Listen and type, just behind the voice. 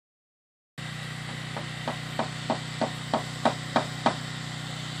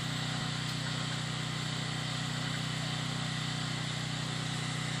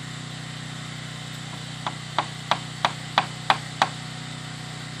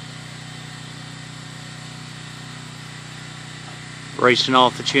Bracing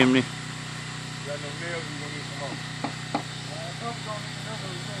off the chimney. Got no nails, you gonna need some more. I'm gonna need another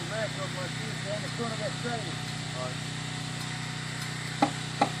little rack up like this down the front of that trailer. Alright.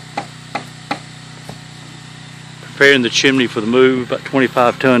 Preparing the chimney for the move, about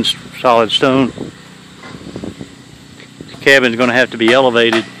 25 tons solid stone. The cabin's going to have to be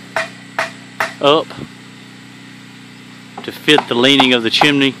elevated up to fit the leaning of the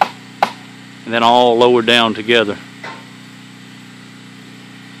chimney, and then all lowered down together.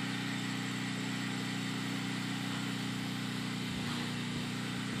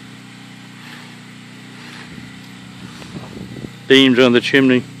 Beams on the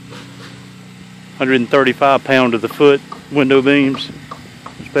chimney, 135 pound to the foot window beams,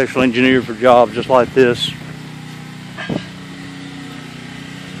 special engineered for jobs just like this.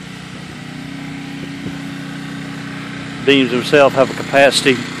 Beams themselves have a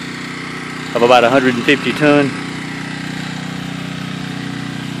capacity of about 150 ton.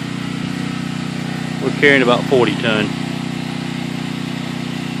 We're carrying about 40 ton.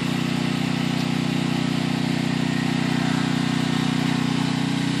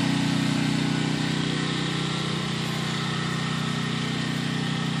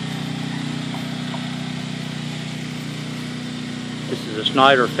 This is a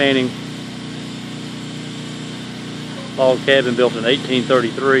Snyder Fanning Log Cabin built in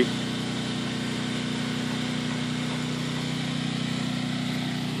 1833.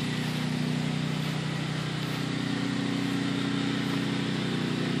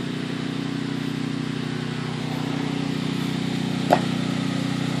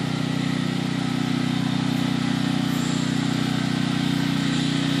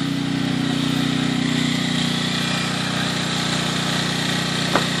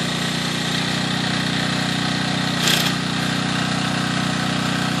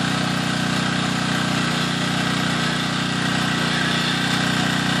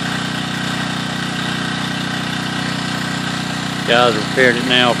 Guys are preparing it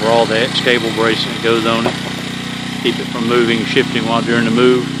now for all the X cable bracing that goes on it. Keep it from moving, shifting while during the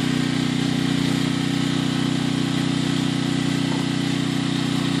move.